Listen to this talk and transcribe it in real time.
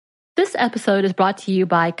This episode is brought to you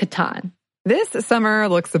by Catan. This summer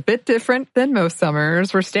looks a bit different than most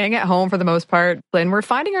summers. We're staying at home for the most part, and we're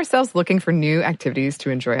finding ourselves looking for new activities to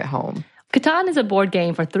enjoy at home. Catan is a board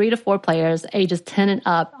game for 3 to 4 players, ages 10 and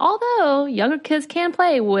up, although younger kids can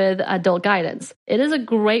play with adult guidance. It is a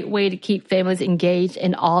great way to keep families engaged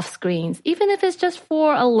and off screens, even if it's just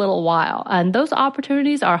for a little while. And those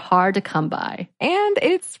opportunities are hard to come by. And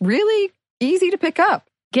it's really easy to pick up.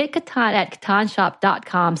 Get Catan at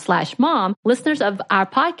catanshop.com/mom. Listeners of our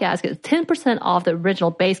podcast get 10% off the original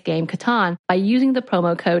base game Catan by using the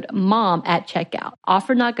promo code MOM at checkout.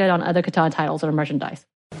 Offer not good on other Catan titles or merchandise.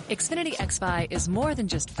 Xfinity XFi is more than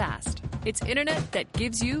just fast. It's internet that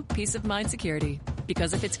gives you peace of mind security.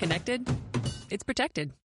 Because if it's connected, it's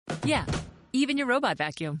protected. Yeah, even your robot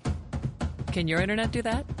vacuum. Can your internet do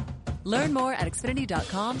that? Learn more at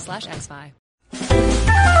xfinity.com/XFi.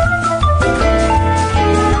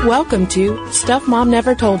 Welcome to Stuff Mom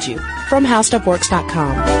Never Told You from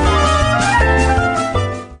HowStuffWorks.com.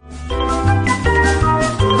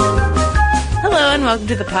 Hello and welcome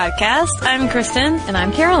to the podcast. I'm Kristen. And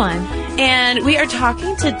I'm Caroline. And we are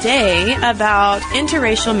talking today about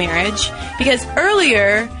interracial marriage because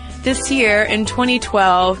earlier this year in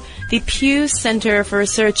 2012, the Pew Center for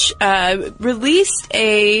Research released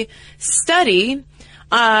a study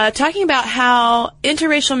talking about how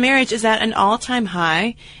interracial marriage is at an all-time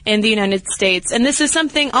high in the United States. And this is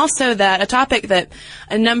something also a topic that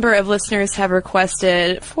a number of listeners have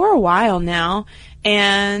requested for a while now.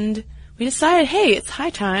 And we decided, hey, it's high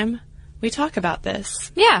time we talk about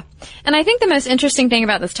this. Yeah. And I think the most interesting thing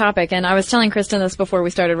about this topic, and I was telling Kristen this before we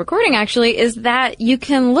started recording actually, is that you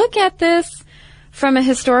can look at this from a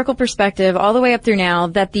historical perspective all the way up through now,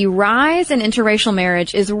 that the rise in interracial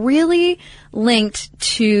marriage is really linked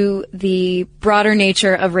to the broader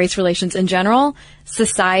nature of race relations in general,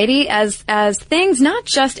 society, as things, not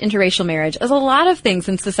just interracial marriage, as a lot of things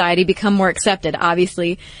in society become more accepted.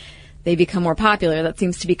 Obviously, they become more popular. That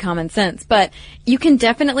seems to be common sense. But you can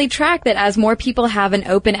definitely track that as more people have an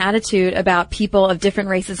open attitude about people of different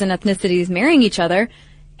races and ethnicities marrying each other,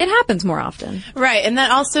 it happens more often. Right, and that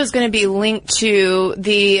also is going to be linked to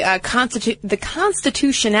the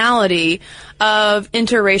constitutionality of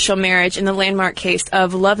interracial marriage in the landmark case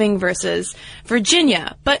of Loving versus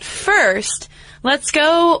Virginia. But first, let's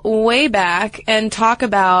go way back and talk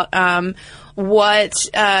about what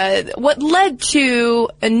led to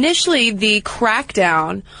initially the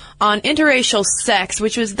crackdown on interracial sex,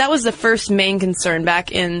 that was the first main concern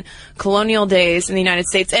back in colonial days in the United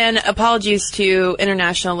States. And apologies to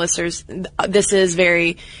international listeners, this is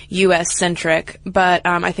very U.S. centric, but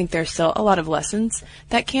I think there's still a lot of lessons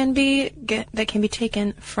that can be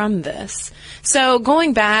taken from this. So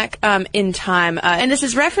going back in time, and this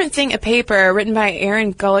is referencing a paper written by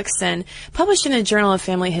Aaron Gullickson, published in the Journal of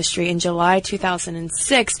Family History in July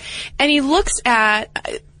 2006, and he looks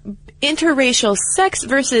at interracial sex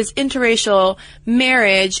versus interracial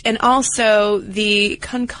marriage, and also the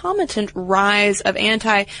concomitant rise of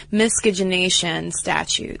anti-miscegenation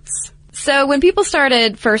statutes. So when people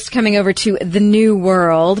started first coming over to the New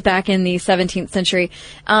World back in the 17th century,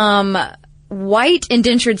 white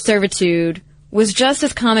indentured servitude was just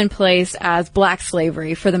as commonplace as black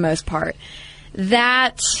slavery for the most part.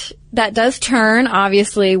 That does turn,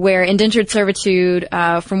 obviously, where indentured servitude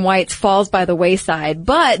from whites falls by the wayside.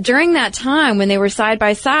 But during that time, when they were side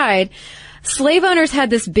by side, slave owners had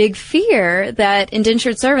this big fear that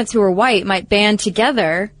indentured servants who were white might band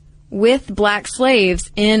together with black slaves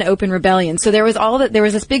in open rebellion. So there was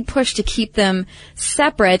this big push to keep them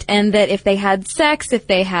separate, and that if they had sex, if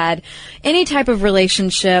they had any type of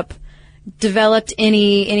relationship, developed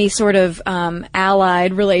any sort of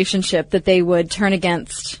allied relationship, that they would turn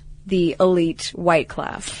against the elite white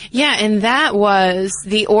class. Yeah, and that was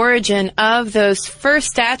the origin of those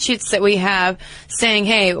first statutes that we have saying,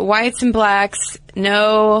 hey, whites and blacks,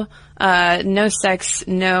 no sex,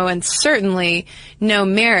 no, and certainly no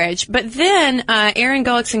marriage. But then Aaron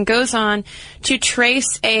Gullickson goes on to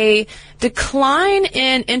trace a decline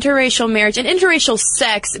in interracial marriage and interracial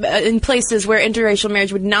sex in places where interracial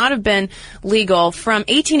marriage would not have been legal from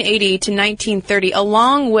 1880 to 1930,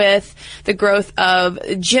 along with the growth of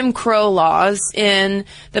Jim Crow laws in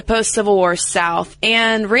the post-Civil War South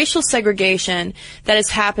and racial segregation that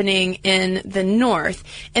is happening in the North.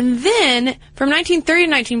 And then from 1930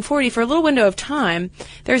 to 1940, for a little window of time,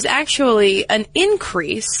 there's actually an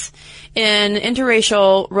increase in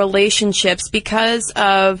interracial relationships because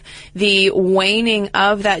of the waning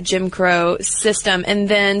of that Jim Crow system. And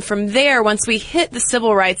then from there, once we hit the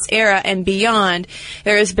civil rights era and beyond,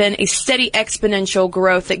 there has been a steady exponential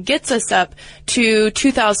growth that gets us up to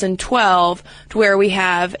 2012, to where we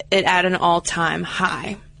have it at an all-time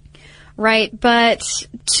high. Right, but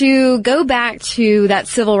to go back to that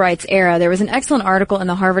civil rights era, there was an excellent article in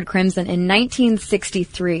the Harvard Crimson in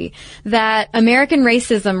 1963 that American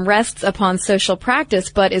racism rests upon social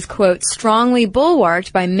practice but is, quote, strongly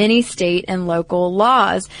bulwarked by many state and local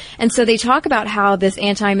laws. And so they talk about how this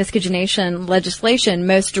anti-miscegenation legislation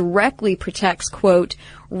most directly protects, quote,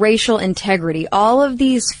 racial integrity. All of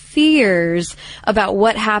these fears about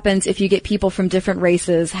what happens if you get people from different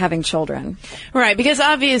races having children. Right, because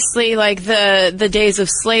obviously, like, the days of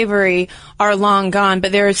slavery are long gone,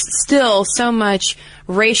 but there's still so much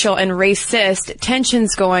racial and racist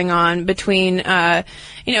tensions going on between,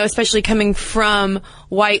 especially coming from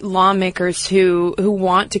white lawmakers who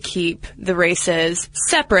want to keep the races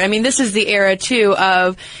separate. I mean, this is the era, too,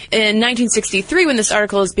 of, in 1963, when this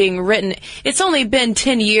article is being written, it's only been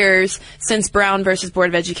 10 years since Brown versus Board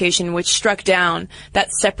of Education, which struck down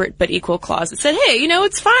that separate but equal clause. It said, hey,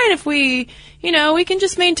 it's fine if we can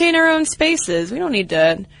just maintain our own spaces. We don't need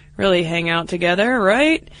to really hang out together,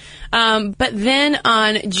 right? But then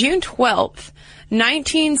on June 12th,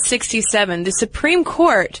 1967, the Supreme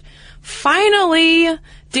Court finally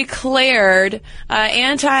declared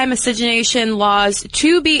anti-miscegenation laws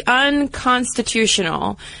to be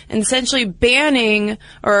unconstitutional, and essentially banning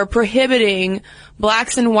or prohibiting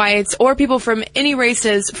blacks and whites or people from any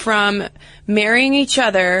races from marrying each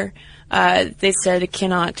other. They said it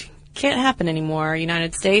can't happen anymore,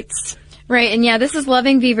 United States. Right, and yeah, this is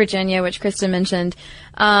Loving v. Virginia, which Kristen mentioned.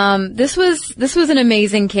 This was an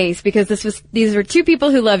amazing case because these were two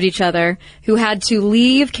people who loved each other who had to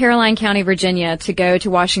leave Caroline County, Virginia to go to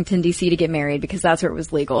Washington, D.C. to get married because that's where it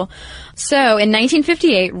was legal. So in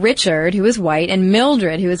 1958, Richard, who is white, and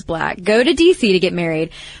Mildred, who is black, go to D.C. to get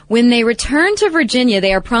married. When they return to Virginia,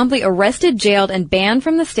 they are promptly arrested, jailed, and banned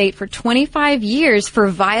from the state for 25 years for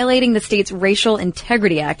violating the state's Racial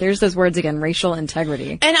Integrity Act. There's those words again, racial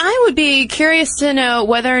integrity. And I would be curious to know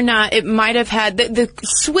whether or not it might have had the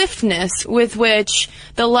swiftness with which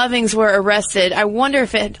the Lovings were arrested. I wonder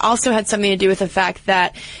if it also had something to do with the fact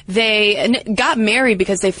that they got married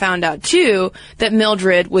because they found out, too, that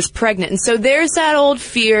Mildred was pregnant. And so there's that old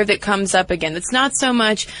fear that comes up again. It's not so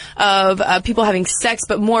much of people having sex,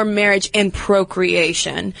 but more marriage and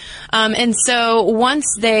procreation. And so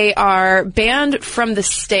once they are banned from the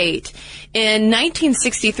state, in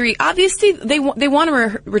 1963, obviously they want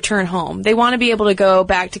to return home. They want to be able to go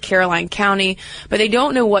back to Caroline County, but they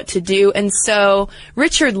don't know what to do. And so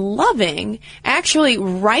Richard Loving actually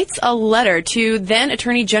writes a letter to then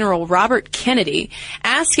Attorney General Robert Kennedy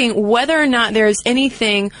asking whether or not there's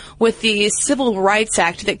anything with the Civil Rights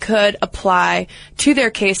Act that could apply to their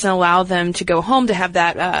case and allow them to go home, to have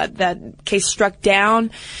that case struck down.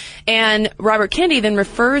 And Robert Kennedy then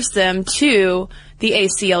refers them to the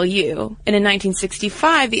ACLU. And in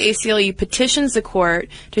 1965, the ACLU petitions the court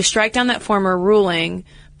to strike down that former ruling,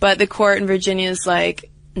 but the court in Virginia is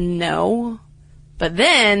like, no. But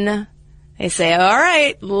then they say, all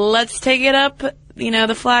right, let's take it up,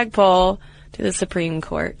 the flagpole to the Supreme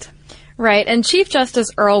Court. Right, and Chief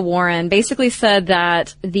Justice Earl Warren basically said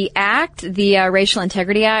that the Racial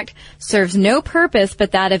Integrity Act, serves no purpose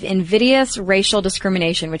but that of invidious racial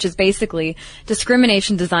discrimination, which is basically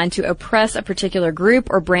discrimination designed to oppress a particular group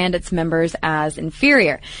or brand its members as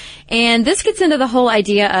inferior. And this gets into the whole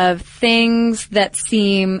idea of things that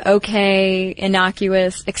seem okay,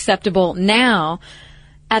 innocuous, acceptable now,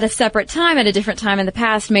 at a separate time, at a different time in the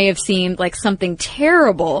past, may have seemed like something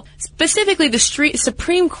terrible. Specifically, the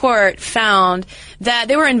Supreme Court found that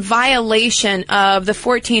they were in violation of the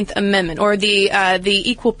 14th Amendment, or the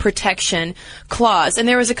Equal Protection Clause. And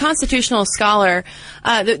there was a constitutional scholar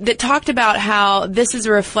that talked about how this is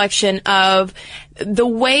a reflection of the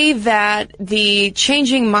way that the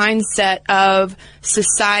changing mindset of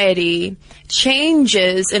society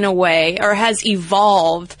changes in a way, or has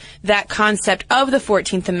evolved, that concept of the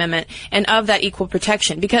 14th Amendment and of that equal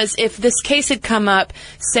protection. Because if this case had come up,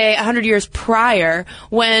 say, 100 years prior,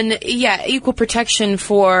 when, equal protection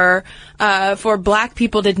for black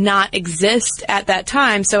people did not exist at that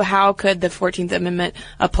time, so how could the 14th Amendment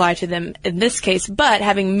apply to them in this case? But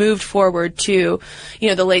having moved forward to,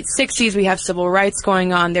 the late 60s, we have civil rights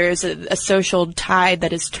going on, there's a social tide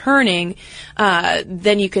that is turning,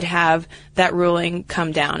 then you could have that ruling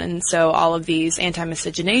come down. And so all of these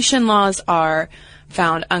anti-miscegenation laws are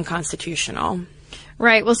found unconstitutional.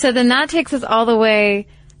 Right. Well, so then that takes us all the way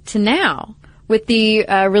to now with the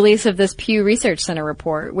release of this Pew Research Center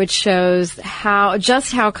report, which shows how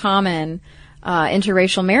common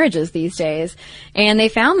interracial marriages these days. And they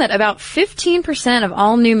found that about 15% of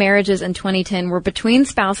all new marriages in 2010 were between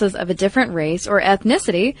spouses of a different race or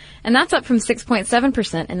ethnicity, and that's up from 6.7% in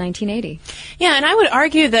 1980. Yeah, and I would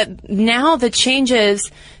argue that now the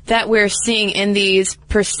changes that we're seeing in these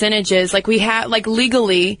percentages, like we have, like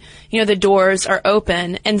legally, the doors are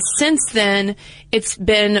open. And since then, it's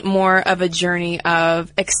been more of a journey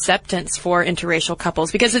of acceptance for interracial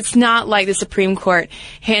couples, because it's not like the Supreme Court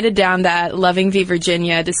handed down that Loving v.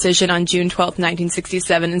 Virginia decision on June 12th,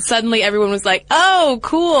 1967, and suddenly everyone was like, oh,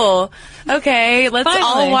 cool. Okay, let's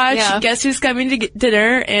all watch Guess Who's Coming to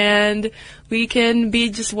Dinner, and we can be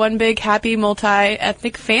just one big happy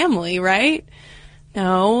multi-ethnic family, right?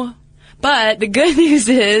 No. But the good news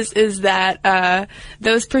is that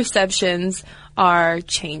those perceptions are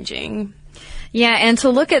changing. Yeah, and to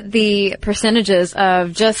look at the percentages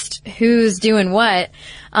of just who's doing what,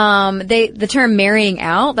 the term marrying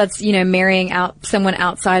out, that's, marrying out someone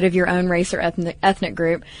outside of your own race or ethnic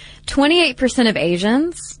group. 28% of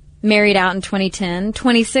Asians married out in 2010,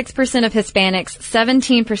 26% of Hispanics,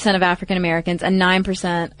 17% of African Americans, and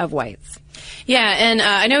 9% of whites. Yeah, and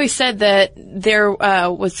I know he said that there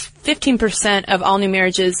was 15% of all new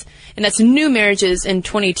marriages, and that's new marriages in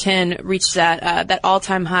 2010 reached that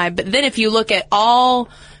all-time high. But then if you look at all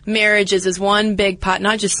marriages as one big pot,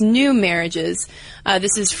 not just new marriages,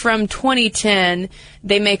 this is from 2010,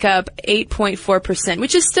 they make up 8.4%,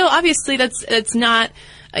 which is still, obviously, that's not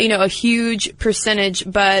a huge percentage,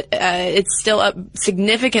 but it's still up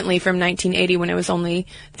significantly from 1980 when it was only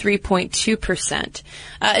 3.2%.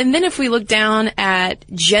 And then if we look down at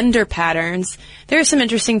gender patterns, there are some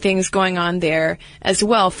interesting things going on there as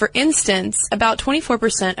well. For instance, about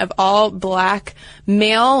 24% of all black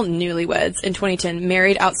male newlyweds in 2010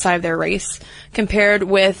 married outside of their race, compared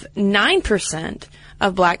with 9%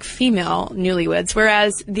 of black female newlyweds,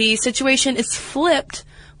 whereas the situation is flipped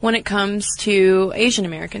when it comes to Asian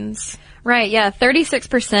Americans. Right, yeah.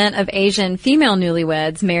 36% of Asian female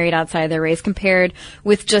newlyweds married outside their race, compared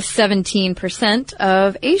with just 17%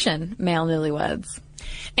 of Asian male newlyweds.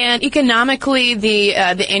 And economically, the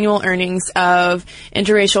annual earnings of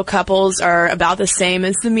interracial couples are about the same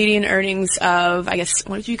as the median earnings of, I guess,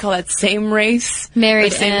 what did you call that? Same race? Whether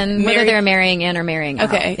they're marrying in or marrying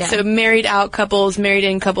out. Okay, yeah. So married out couples, married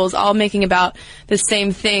in couples, all making about the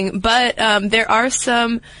same thing. But there are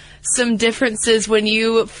some differences when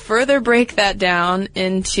you further break that down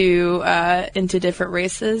into different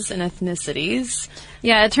races and ethnicities.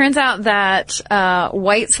 Yeah, it turns out that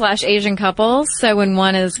white/Asian couples, so when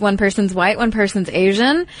one person's white, one person's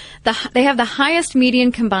Asian, they have the highest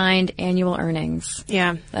median combined annual earnings.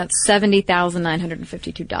 Yeah. That's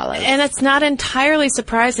 $70,952. And that's not entirely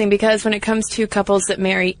surprising, because when it comes to couples that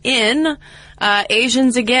marry in,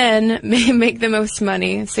 Asians again may make the most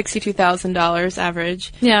money, $62,000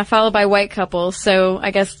 average. Yeah, followed by white couples. So I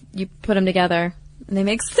guess you put them together and they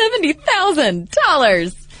make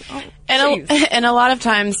 $70,000. Oh, and a lot of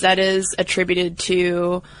times that is attributed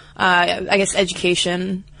to, I guess,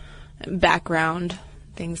 education, background,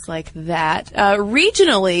 things like that.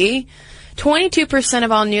 Regionally, 22%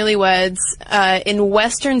 of all newlyweds in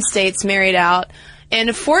Western states married out, and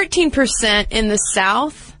 14% in the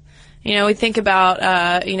South. We think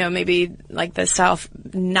about, maybe like the South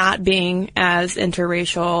not being as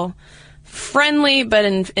interracial friendly, but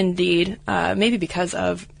indeed, maybe because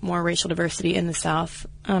of more racial diversity in the South.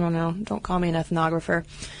 I don't know. Don't call me an ethnographer.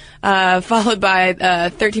 Followed by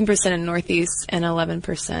 13% in the Northeast and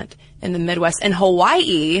 11% in the Midwest. And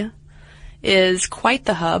Hawaii is quite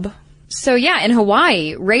the hub. So yeah, in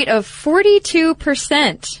Hawaii, rate of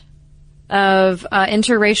 42% of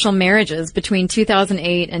interracial marriages between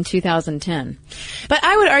 2008 and 2010. But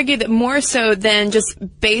I would argue that more so than just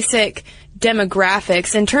basic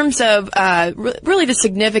demographics, in terms of really the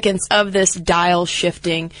significance of this dial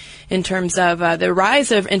shifting in terms of the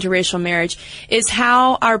rise of interracial marriage, is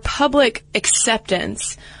how our public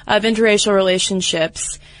acceptance of interracial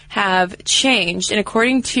relationships have changed. And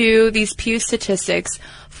according to these Pew statistics,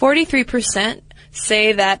 43%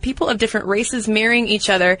 say that people of different races marrying each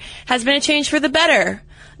other has been a change for the better.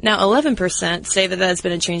 Now, 11% say that has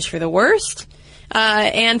been a change for the worst.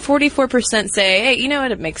 And 44% say, hey, you know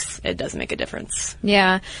what, it does make a difference.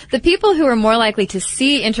 Yeah. The people who are more likely to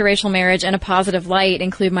see interracial marriage in a positive light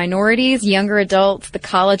include minorities, younger adults, the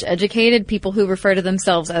college-educated, people who refer to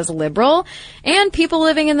themselves as liberal, and people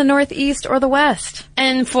living in the Northeast or the West.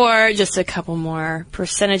 And for just a couple more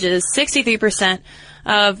percentages, 63%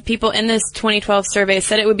 of people in this 2012 survey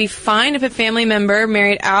said it would be fine if a family member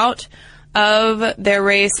married out of their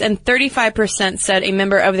race, and 35% said a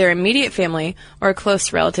member of their immediate family or a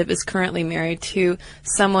close relative is currently married to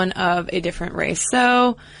someone of a different race.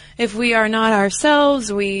 So if we are not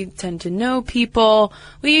ourselves, we tend to know people,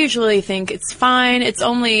 we usually think it's fine. It's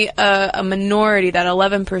only a minority, that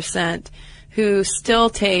 11%, who still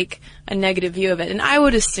take a negative view of it. And I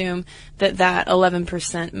would assume that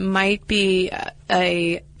 11% might be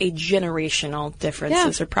a generational difference. Yeah.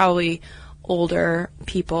 Those are probably older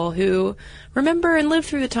people who remember and lived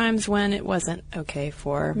through the times when it wasn't okay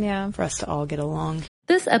for us to all get along.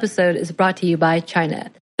 This episode is brought to you by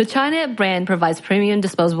Chinet. The Chinet brand provides premium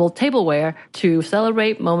disposable tableware to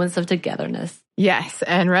celebrate moments of togetherness. Yes,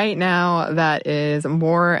 and right now that is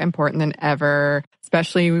more important than ever,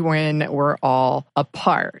 especially when we're all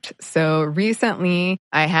apart. So recently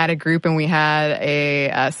I had a group and we had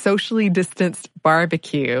a socially distanced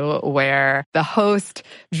barbecue where the host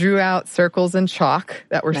drew out circles and chalk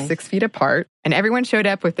that were 6 feet apart. And everyone showed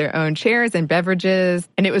up with their own chairs and beverages.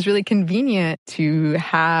 And it was really convenient to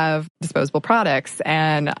have disposable products.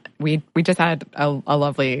 And we just had a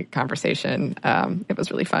lovely conversation. It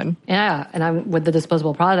was really fun. Yeah, and with the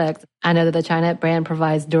disposable products, I know that the Chinet brand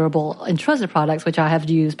provides durable and trusted products, which I have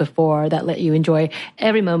used before, that let you enjoy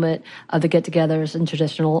every moment of the get-togethers in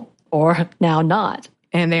traditional or now not.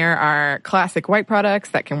 And there are classic white products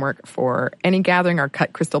that can work for any gathering, or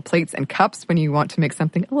cut crystal plates and cups when you want to make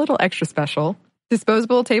something a little extra special.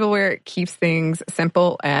 Disposable tableware keeps things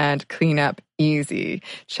simple and cleanup easy.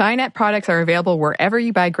 Chinet products are available wherever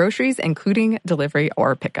you buy groceries, including delivery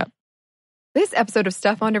or pickup. This episode of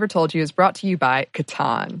Stuff Mom Never Told You is brought to you by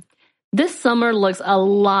Catan. This summer looks a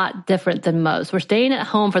lot different than most. We're staying at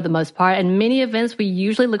home for the most part, and many events we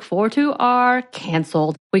usually look forward to are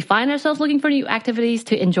canceled. We find ourselves looking for new activities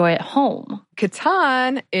to enjoy at home.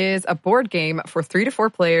 Catan is a board game for 3 to 4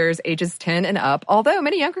 players, ages 10 and up. Although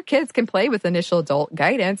many younger kids can play with initial adult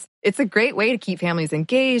guidance, it's a great way to keep families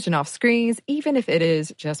engaged and off screens, even if it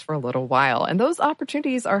is just for a little while. And those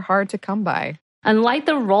opportunities are hard to come by. Unlike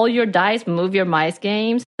the roll your dice, move your mice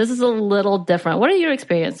games, this is a little different. What are your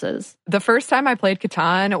experiences? The first time I played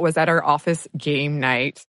Catan was at our office game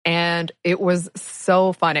night. And it was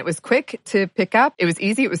so fun. It was quick to pick up. It was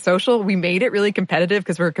easy. It was social. We made it really competitive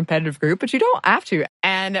because we're a competitive group, but you don't have to.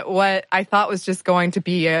 And what I thought was just going to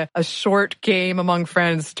be a short game among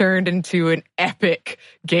friends turned into an epic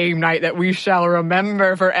game night that we shall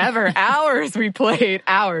remember forever. Hours we played,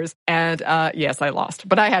 hours. And yes, I lost,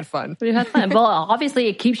 but I had fun. You had fun. Well, obviously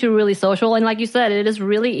it keeps you really social. And like you said, it is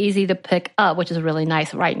really easy to pick up, which is really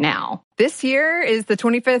nice right now. This year is the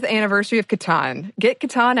 25th anniversary of Catan. Get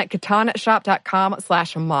Catan at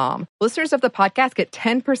catanshop.com/mom. Listeners of the podcast get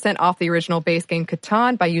 10% off the original base game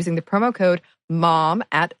Catan by using the promo code MOM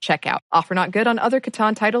at checkout. Offer not good on other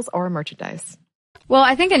Catan titles or merchandise. Well,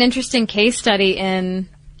 I think an interesting case study in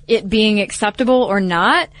it being acceptable or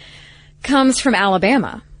not comes from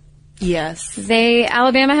Alabama. Yes.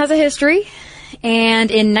 Alabama has a history,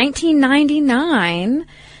 and in 1999...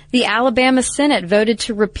 the Alabama Senate voted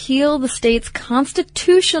to repeal the state's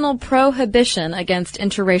constitutional prohibition against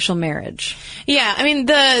interracial marriage. Yeah, I mean,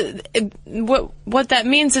 what that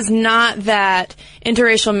means is not that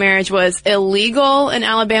interracial marriage was illegal in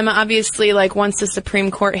Alabama. Obviously, like, once the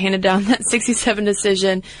Supreme Court handed down that 67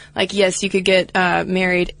 decision, like, yes, you could get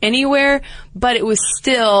married anywhere, but it was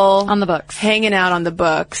still on the books, hanging out on the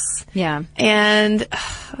books. Yeah, and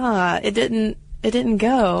it didn't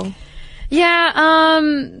go. Yeah,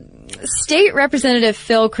 State Representative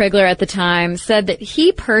Phil Krigler at the time said that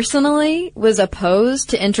he personally was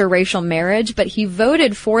opposed to interracial marriage, but he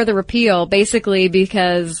voted for the repeal basically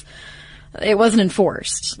because it wasn't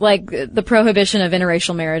enforced. Like, the prohibition of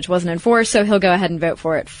interracial marriage wasn't enforced, so he'll go ahead and vote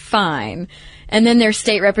for it. Fine. And then there's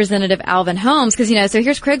State Representative Alvin Holmes, because, so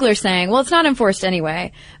here's Krigler saying, well, it's not enforced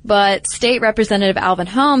anyway. But State Representative Alvin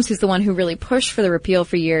Holmes, who's the one who really pushed for the repeal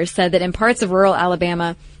for years, said that in parts of rural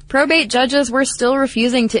Alabama, probate judges were still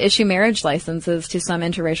refusing to issue marriage licenses to some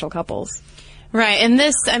interracial couples. Right, and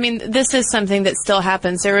this is something that still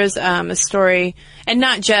happens. There was a story, and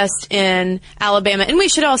not just in Alabama, and we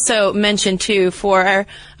should also mention, too, for our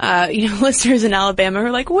listeners in Alabama who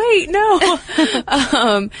are like, wait, no,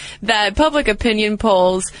 that public opinion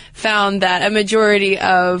polls found that a majority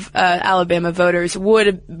of Alabama voters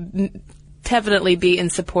would definitely be in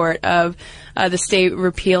support of the state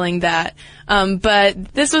repealing that.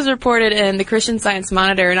 But this was reported in the Christian Science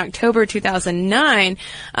Monitor in October 2009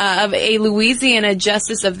 of a Louisiana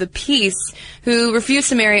justice of the peace who refused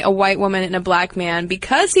to marry a white woman and a black man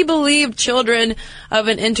because he believed children of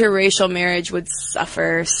an interracial marriage would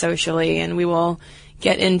suffer socially. And we will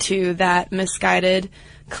get into that misguided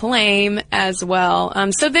claim as well.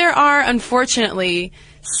 So there are, unfortunately,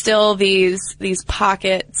 still these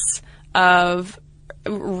pockets of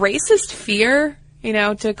racist fear,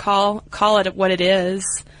 to call it what it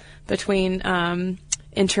is, between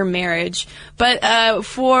intermarriage. But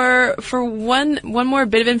for one more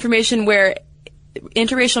bit of information where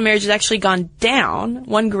interracial marriage has actually gone down,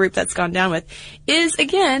 one group that's gone down is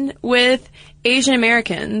again with Asian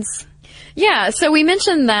Americans. Yeah, so we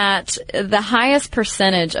mentioned that the highest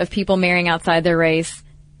percentage of people marrying outside their race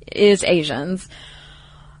is Asians.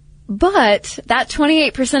 But that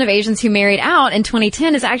 28% of Asians who married out in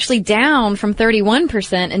 2010 is actually down from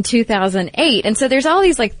 31% in 2008. And so there's all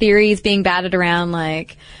these theories being batted around,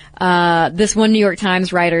 this one New York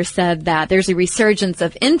Times writer said that there's a resurgence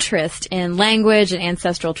of interest in language and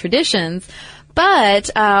ancestral traditions. But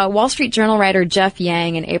Wall Street Journal writer Jeff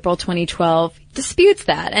Yang in April 2012 disputes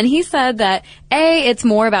that. And he said that, it's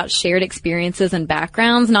more about shared experiences and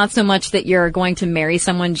backgrounds, not so much that you're going to marry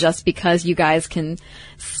someone just because you guys can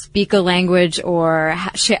speak a language or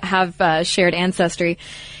have shared ancestry.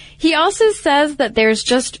 He also says that there's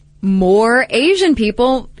just more Asian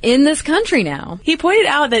people in this country now. He pointed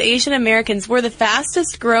out that Asian Americans were the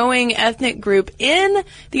fastest growing ethnic group in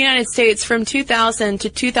the United States from 2000 to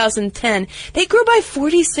 2010. They grew by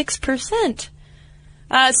 46%.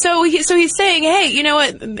 So he's saying, hey, you know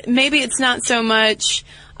what? Maybe it's not so much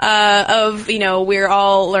we're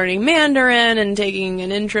all learning Mandarin and taking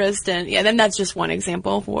an interest, and then that's just one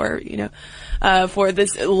example for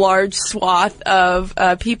this large swath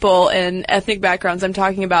of people and ethnic backgrounds I'm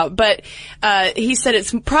talking about. But he said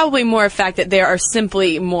it's probably more a fact that there are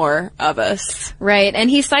simply more of us. Right, and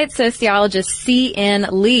he cites sociologist C.N.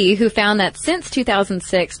 Lee, who found that since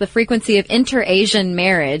 2006, the frequency of inter-Asian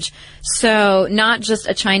marriage, so not just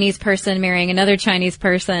a Chinese person marrying another Chinese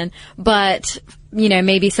person, but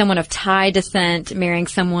maybe someone of Thai descent marrying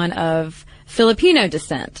someone of Filipino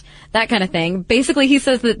descent, that kind of thing. Basically, he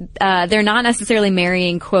says that they're not necessarily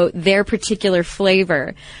marrying, quote, their particular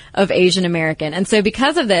flavor of Asian American. And so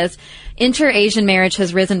because of this, inter-Asian marriage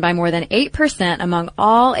has risen by more than 8% among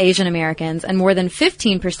all Asian Americans and more than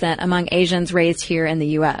 15% among Asians raised here in the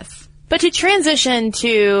U.S. But to transition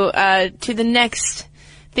to the next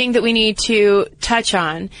thing that we need to touch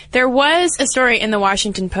on. There was a story in the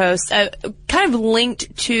Washington Post kind of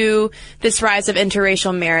linked to this rise of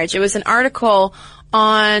interracial marriage. It was an article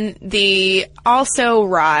on the also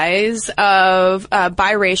rise of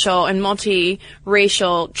biracial and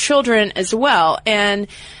multiracial children as well. And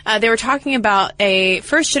they were talking about a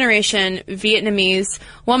first-generation Vietnamese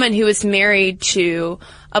woman who was married to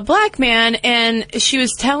a black man, and she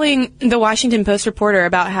was telling the Washington Post reporter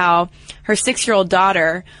about how her 6-year-old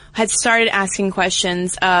daughter had started asking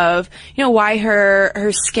questions of, why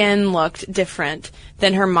her skin looked different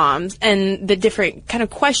than her mom's, and the different kind of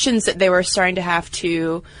questions that they were starting to have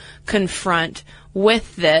to confront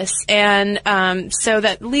with this. And so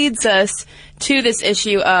that leads us to this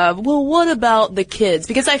issue of, well, what about the kids?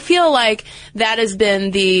 Because I feel like that has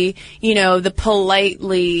been the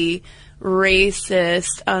politely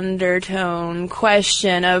racist undertone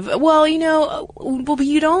question of, well, you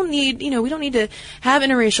don't need, we don't need to have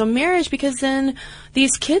interracial marriage because then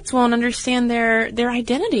these kids won't understand their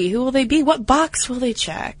identity. Who will they be? What box will they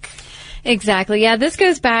check? Exactly. Yeah, this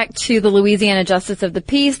goes back to the Louisiana Justice of the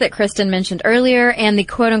Peace that Kristen mentioned earlier and the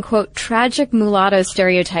quote-unquote tragic mulatto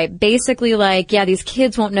stereotype. Basically these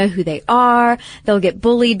kids won't know who they are. They'll get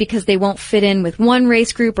bullied because they won't fit in with one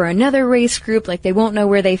race group or another race group. They won't know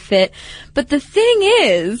where they fit. But the thing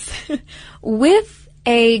is, with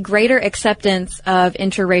a greater acceptance of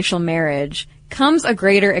interracial marriage comes a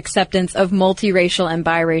greater acceptance of multiracial and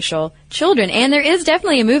biracial children. And there is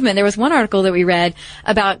definitely a movement. There was one article that we read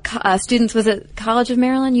about students, was it College of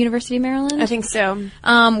Maryland, University of Maryland? I think so.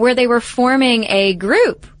 Where they were forming a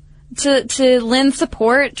group to lend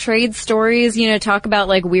support, trade stories, talk about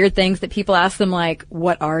weird things that people ask them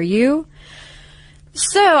what are you?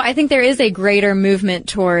 So I think there is a greater movement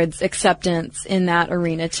towards acceptance in that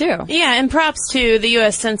arena too. Yeah, and props to the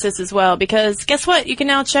U.S. Census as well, because guess what? You can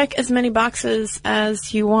now check as many boxes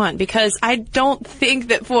as you want, because I don't think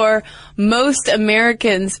that for most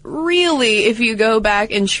Americans, really, if you go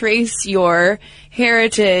back and trace your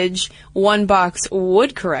heritage, one box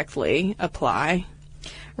would correctly apply.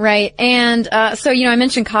 Right. And so I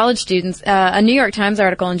mentioned college students. A New York Times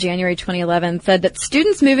article in January 2011 said that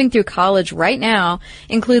students moving through college right now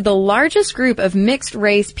include the largest group of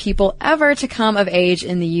mixed-race people ever to come of age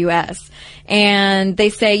in the U.S. And they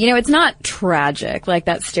say, it's not tragic, like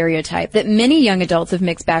that stereotype, that many young adults of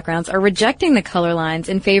mixed backgrounds are rejecting the color lines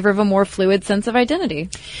in favor of a more fluid sense of identity.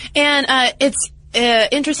 And it's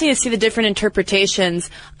interesting to see the different interpretations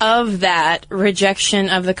of that rejection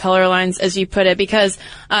of the color lines, as you put it, because,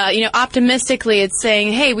 optimistically it's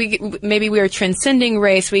saying, hey, maybe we are transcending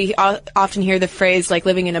race. We often hear the phrase like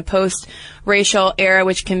living in a post-racial era,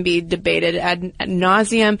 which can be debated ad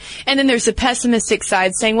nauseum. And then there's the pessimistic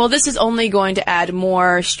side saying, well, this is only going to add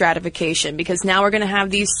more stratification because now we're going to have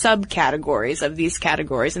these subcategories of these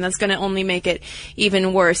categories, and that's going to only make it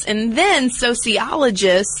even worse. And then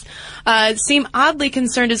sociologists seem oddly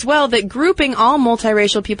concerned as well that grouping all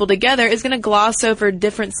multiracial people together is going to gloss over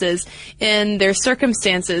differences in their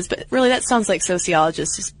circumstances. But really, that sounds like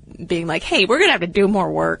sociologists just being like, hey, we're going to have to do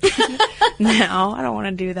more work now. I don't want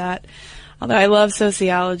to do that. Although I love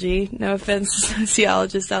sociology. No offense to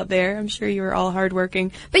sociologists out there. I'm sure you are all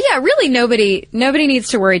hardworking. But yeah, really nobody needs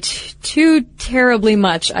to worry too terribly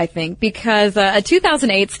much, I think, because a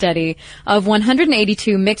 2008 study of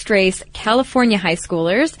 182 mixed-race California high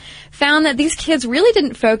schoolers found that these kids really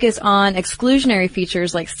didn't focus on exclusionary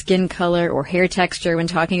features like skin color or hair texture when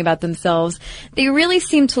talking about themselves. They really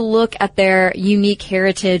seemed to look at their unique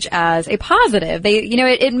heritage as a positive.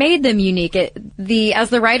 It made them unique. As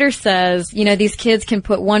the writer says, these kids can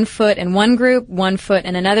put one foot in one group, one foot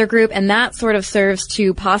in another group, and that sort of serves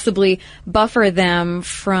to possibly buffer them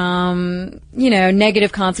from,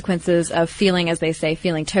 negative consequences of feeling, as they say,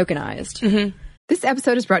 feeling tokenized. Mm-hmm. This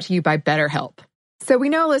episode is brought to you by BetterHelp. So we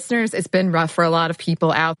know, listeners, it's been rough for a lot of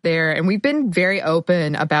people out there, and we've been very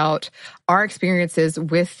open about our experiences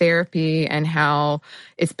with therapy and how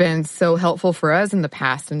it's been so helpful for us in the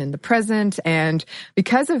past and in the present. And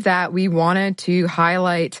because of that, we wanted to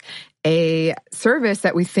highlight a service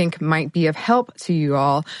that we think might be of help to you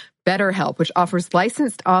all, BetterHelp, which offers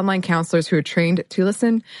licensed online counselors who are trained to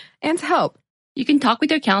listen and to help. You can talk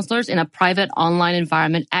with your counselors in a private online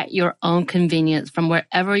environment at your own convenience from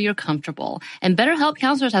wherever you're comfortable. And BetterHelp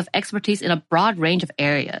counselors have expertise in a broad range of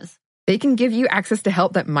areas. They can give you access to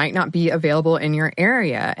help that might not be available in your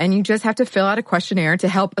area. And you just have to fill out a questionnaire to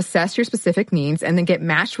help assess your specific needs and then get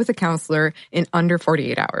matched with a counselor in under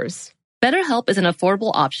 48 hours. BetterHelp is an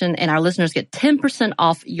affordable option, and our listeners get 10%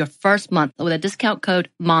 off your first month with a discount code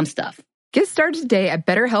MOMSTUFF. Get started today at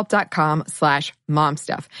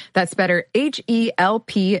BetterHelp.com/momstuff. That's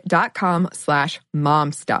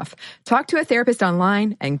BetterHelp.com/momstuff. Talk to a therapist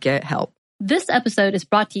online and get help. This episode is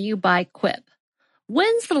brought to you by Quip.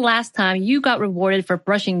 When's the last time you got rewarded for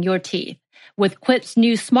brushing your teeth? With Quip's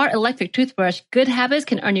new smart electric toothbrush, good habits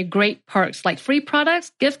can earn you great perks like free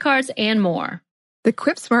products, gift cards, and more. The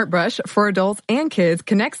Quip Smart Brush for adults and kids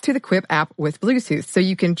connects to the Quip app with Bluetooth, so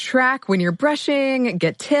you can track when you're brushing,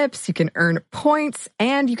 get tips, you can earn points,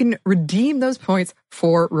 and you can redeem those points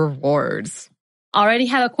for rewards. Already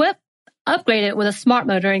have a Quip? Upgrade it with a smart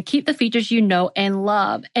motor and keep the features you know and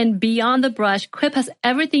love. And beyond the brush, Quip has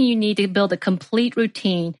everything you need to build a complete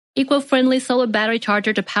routine. Eco-friendly solar battery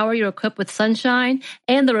charger to power your Quip with sunshine,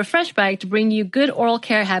 and the refresh bag to bring you good oral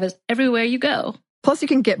care habits everywhere you go. Plus, you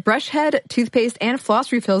can get brush head, toothpaste, and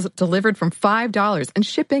floss refills delivered from $5, and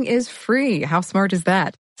shipping is free. How smart is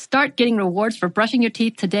that? Start getting rewards for brushing your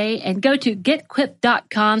teeth today and go to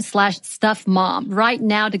getquip.com/stuffmom right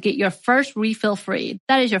now to get your first refill free.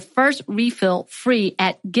 That is your first refill free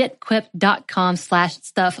at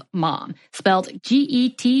getquip.com/stuffmom. Spelled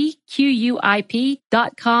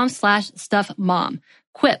GETQUIP.com/stuffmom.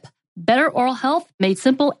 Quip. Better oral health made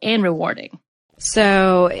simple and rewarding.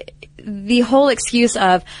 So the whole excuse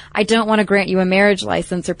of, I don't want to grant you a marriage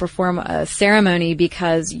license or perform a ceremony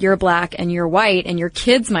because you're black and you're white and your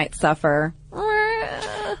kids might suffer.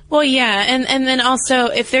 Well, yeah. And then also,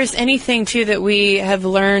 if there's anything, too, that we have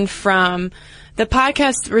learned from the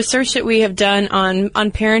podcast research that we have done on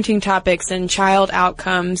parenting topics and child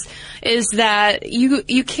outcomes is that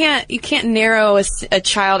you can't narrow a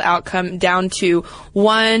child outcome down to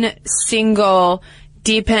one single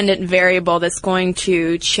dependent variable that's going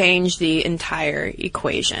to change the entire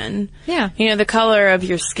equation. Yeah. The color of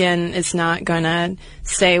your skin is not going to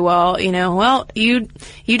say, you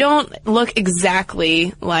don't look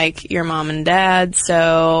exactly like your mom and dad,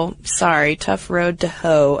 so sorry, tough road to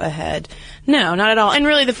hoe ahead. No, not at all. And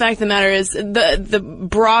really the fact of the matter is the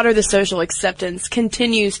broader the social acceptance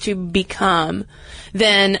continues to become,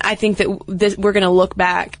 then I think that we're going to look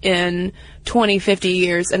back in 20, 50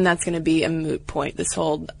 years, and that's going to be a moot point, this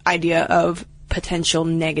whole idea of potential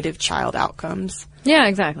negative child outcomes. Yeah,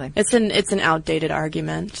 exactly. It's an outdated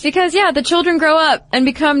argument. Because, the children grow up and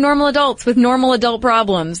become normal adults with normal adult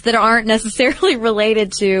problems that aren't necessarily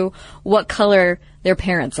related to what color their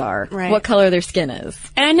parents are, right, what color their skin is.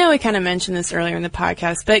 And I know we kind of mentioned this earlier in the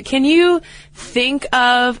podcast, but can you think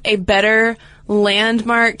of a better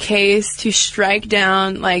landmark case to strike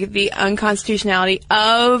down, like, the unconstitutionality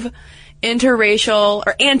of interracial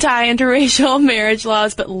or anti-interracial marriage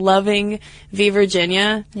laws, but loving v.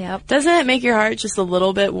 Virginia. Yep. Doesn't it make your heart just a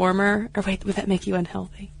little bit warmer? Or wait, would that make you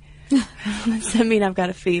unhealthy? Does that mean I've got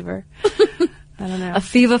a fever? I don't know. A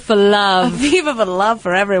fever for love. A fever for love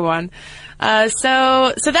for everyone.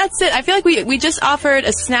 So that's it. I feel like we just offered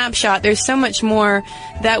a snapshot. There's so much more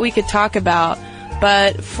that we could talk about,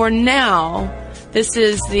 but for now, this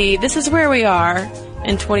is where we are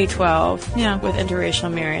in 2012 with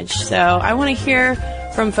interracial marriage. So I want to hear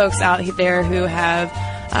from folks out there who have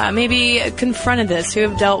maybe confronted this, who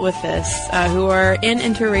have dealt with this, who are in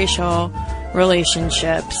interracial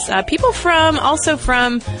relationships. People from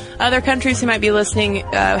other countries who might be listening,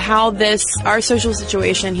 how our social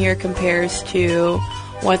situation here compares to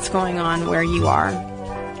what's going on where you are.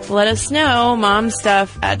 Let us know.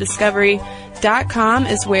 momstuff@discovery.com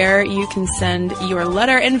is where you can send your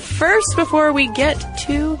letter. And first, before we get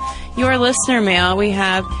to your listener mail, we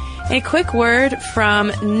have a quick word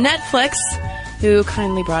from Netflix, who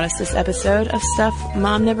kindly brought us this episode of Stuff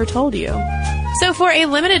Mom Never Told You. So for a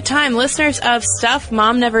limited time, listeners of Stuff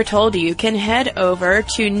Mom Never Told You can head over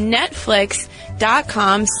to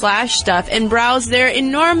Netflix.com/stuff and browse their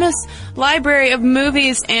enormous library of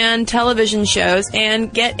movies and television shows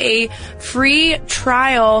and get a free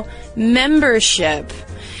trial membership.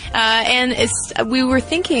 We were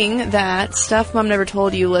thinking that Stuff Mom Never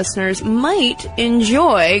Told You listeners might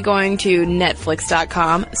enjoy going to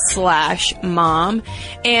Netflix.com/mom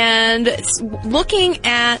and looking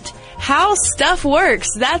at how stuff works.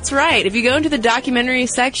 That's right. If you go into the documentary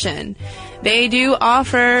section, they do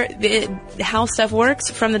offer How Stuff Works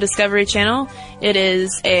from the Discovery Channel. It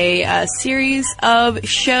is a series of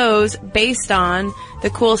shows based on the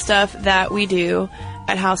cool stuff that we do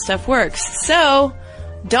at How Stuff Works. So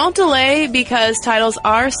don't delay, because titles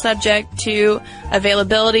are subject to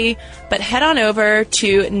availability, but head on over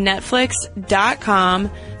to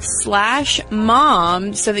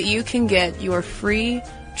Netflix.com/mom so that you can get your free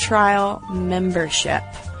trial membership.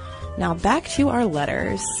 Now back to our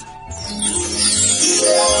letters.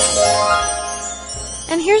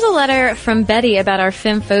 And here's a letter from Betty about our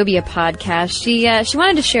Femphobia podcast. She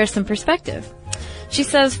wanted to share some perspective. She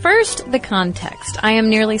says, first, the context. I am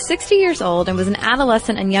nearly 60 years old and was an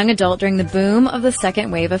adolescent and young adult during the boom of the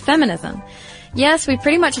second wave of feminism. Yes, we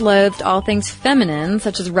pretty much loathed all things feminine,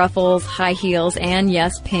 such as ruffles, high heels, and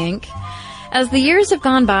yes, pink. As the years have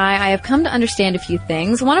gone by, I have come to understand a few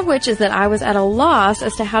things, one of which is that I was at a loss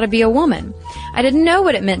as to how to be a woman. I didn't know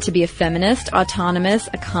what it meant to be a feminist, autonomous,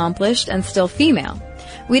 accomplished, and still female.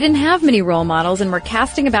 We didn't have many role models and were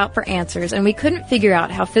casting about for answers, and we couldn't figure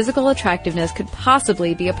out how physical attractiveness could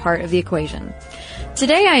possibly be a part of the equation.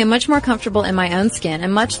 Today I am much more comfortable in my own skin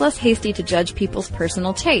and much less hasty to judge people's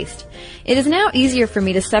personal taste. It is now easier for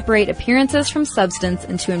me to separate appearances from substance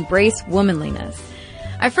and to embrace womanliness.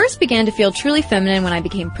 I first began to feel truly feminine when I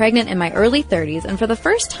became pregnant in my early 30s, and for the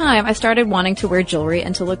first time I started wanting to wear jewelry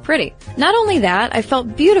and to look pretty. Not only that, I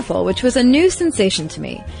felt beautiful, which was a new sensation to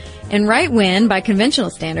me. And right when, by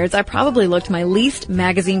conventional standards, I probably looked my least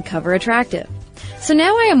magazine cover attractive. So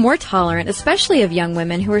now I am more tolerant, especially of young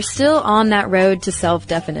women who are still on that road to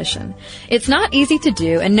self-definition. It's not easy to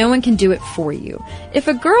do, and no one can do it for you. If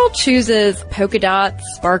a girl chooses polka dots,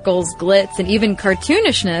 sparkles, glitz, and even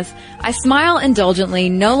cartoonishness, I smile indulgently,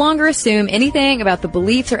 no longer assume anything about the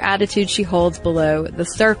beliefs or attitudes she holds below the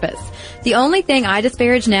surface. The only thing I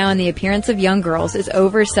disparage now in the appearance of young girls is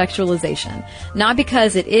over-sexualization. Not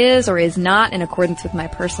because it is or is not in accordance with my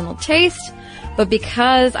personal taste, but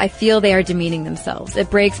because I feel they are demeaning themselves. It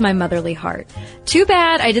breaks my motherly heart. Too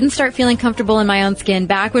bad I didn't start feeling comfortable in my own skin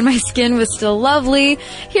back when my skin was still lovely.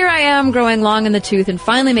 Here I am growing long in the tooth and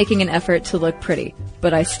finally making an effort to look pretty.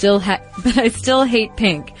 But I still hate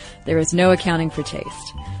pink. There is no accounting for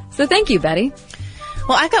taste. So thank you, Betty.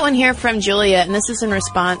 Well, I've got one here from Julia, and this is in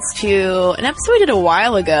response to an episode we did a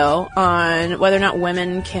while ago on whether or not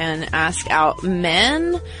women can ask out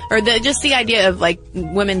men, or just the idea of, like,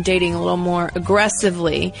 women dating a little more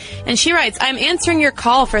aggressively. And she writes, I'm answering your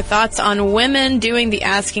call for thoughts on women doing the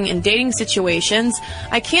asking in dating situations.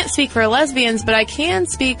 I can't speak for lesbians, but I can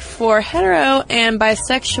speak for hetero and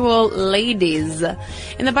bisexual ladies.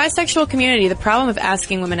 In the bisexual community, the problem of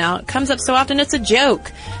asking women out comes up so often it's a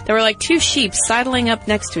joke. There were like two sheep sidling up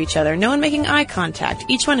next to each other, no one making eye contact,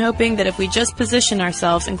 each one hoping that if we just position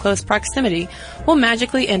ourselves in close proximity, we'll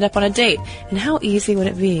magically end up on a date. And how easy would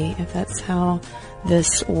it be if that's how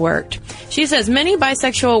this worked. She says, many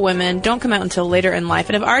bisexual women don't come out until later in life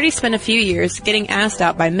and have already spent a few years getting asked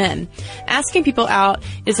out by men. Asking people out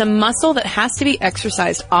is a muscle that has to be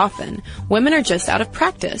exercised often. Women are just out of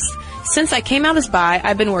practice. Since I came out as bi,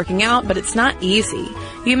 I've been working out, but it's not easy.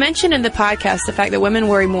 You mentioned in the podcast the fact that women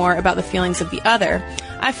worry more about the feelings of the other.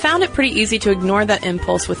 I found it pretty easy to ignore that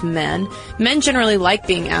impulse with men. Men generally like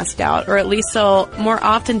being asked out, or at least they'll more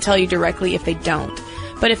often tell you directly if they don't.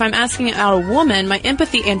 But if I'm asking out a woman, my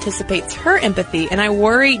empathy anticipates her empathy, and I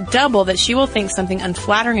worry double that she will think something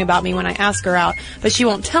unflattering about me when I ask her out, but she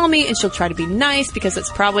won't tell me, and she'll try to be nice because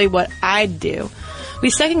it's probably what I'd do.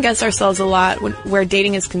 We second-guess ourselves a lot where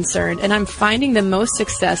dating is concerned, and I'm finding the most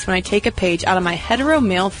success when I take a page out of my hetero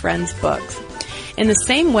male friends' books. In the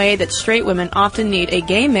same way that straight women often need a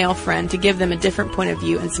gay male friend to give them a different point of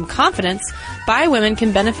view and some confidence, bi women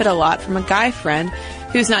can benefit a lot from a guy friend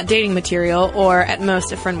who's not dating material or, at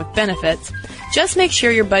most, a friend with benefits. Just make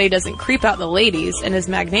sure your buddy doesn't creep out the ladies and is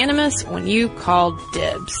magnanimous when you call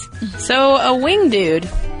dibs. So, a wing dude.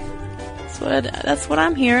 That's what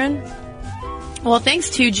I'm hearing. Well, thanks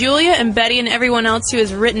to Julia and Betty and everyone else who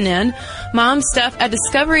has written in.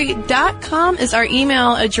 momstuff@discovery.com is our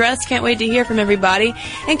email address. Can't wait to hear from everybody.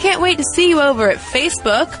 And can't wait to see you over at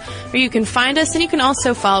Facebook, where you can find us. And you can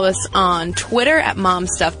also follow us on Twitter at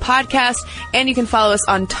momstuffpodcast. And you can follow us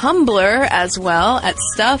on Tumblr as well at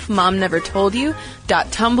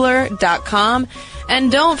stuffmomnevertoldyou.tumblr.com.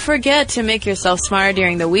 And don't forget to make yourself smarter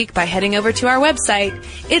during the week by heading over to our website.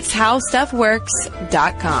 It's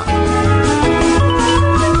howstuffworks.com.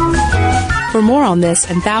 For more on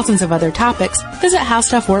this and thousands of other topics, visit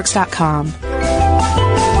howstuffworks.com.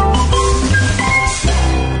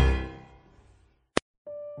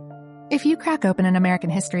 If you crack open an American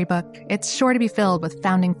history book, it's sure to be filled with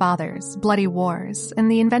founding fathers, bloody wars,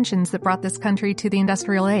 and the inventions that brought this country to the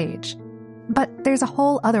industrial age. But there's a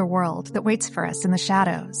whole other world that waits for us in the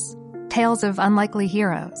shadows. Tales of unlikely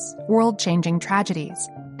heroes, world-changing tragedies,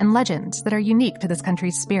 and legends that are unique to this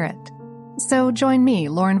country's spirit. So join me,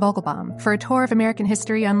 Lauren Vogelbaum, for a tour of American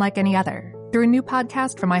history unlike any other, through a new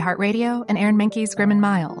podcast from iHeartRadio and Aaron Mahnke's Grim and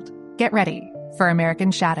Mild. Get ready for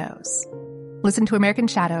American Shadows. Listen to American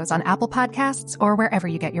Shadows on Apple Podcasts or wherever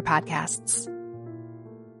you get your podcasts.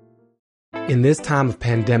 In this time of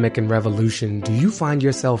pandemic and revolution, do you find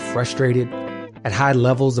yourself frustrated at high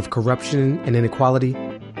levels of corruption and inequality,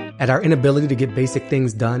 at our inability to get basic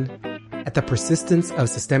things done, at the persistence of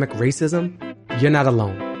systemic racism? You're not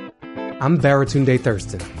alone. I'm Baratunde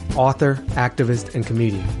Thurston, author, activist, and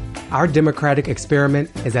comedian. Our democratic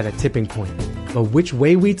experiment is at a tipping point, but which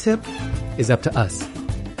way we tip is up to us.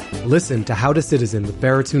 Listen to How to Citizen with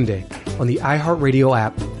Baratunde on the iHeartRadio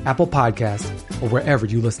app, Apple Podcasts, or wherever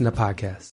you listen to podcasts.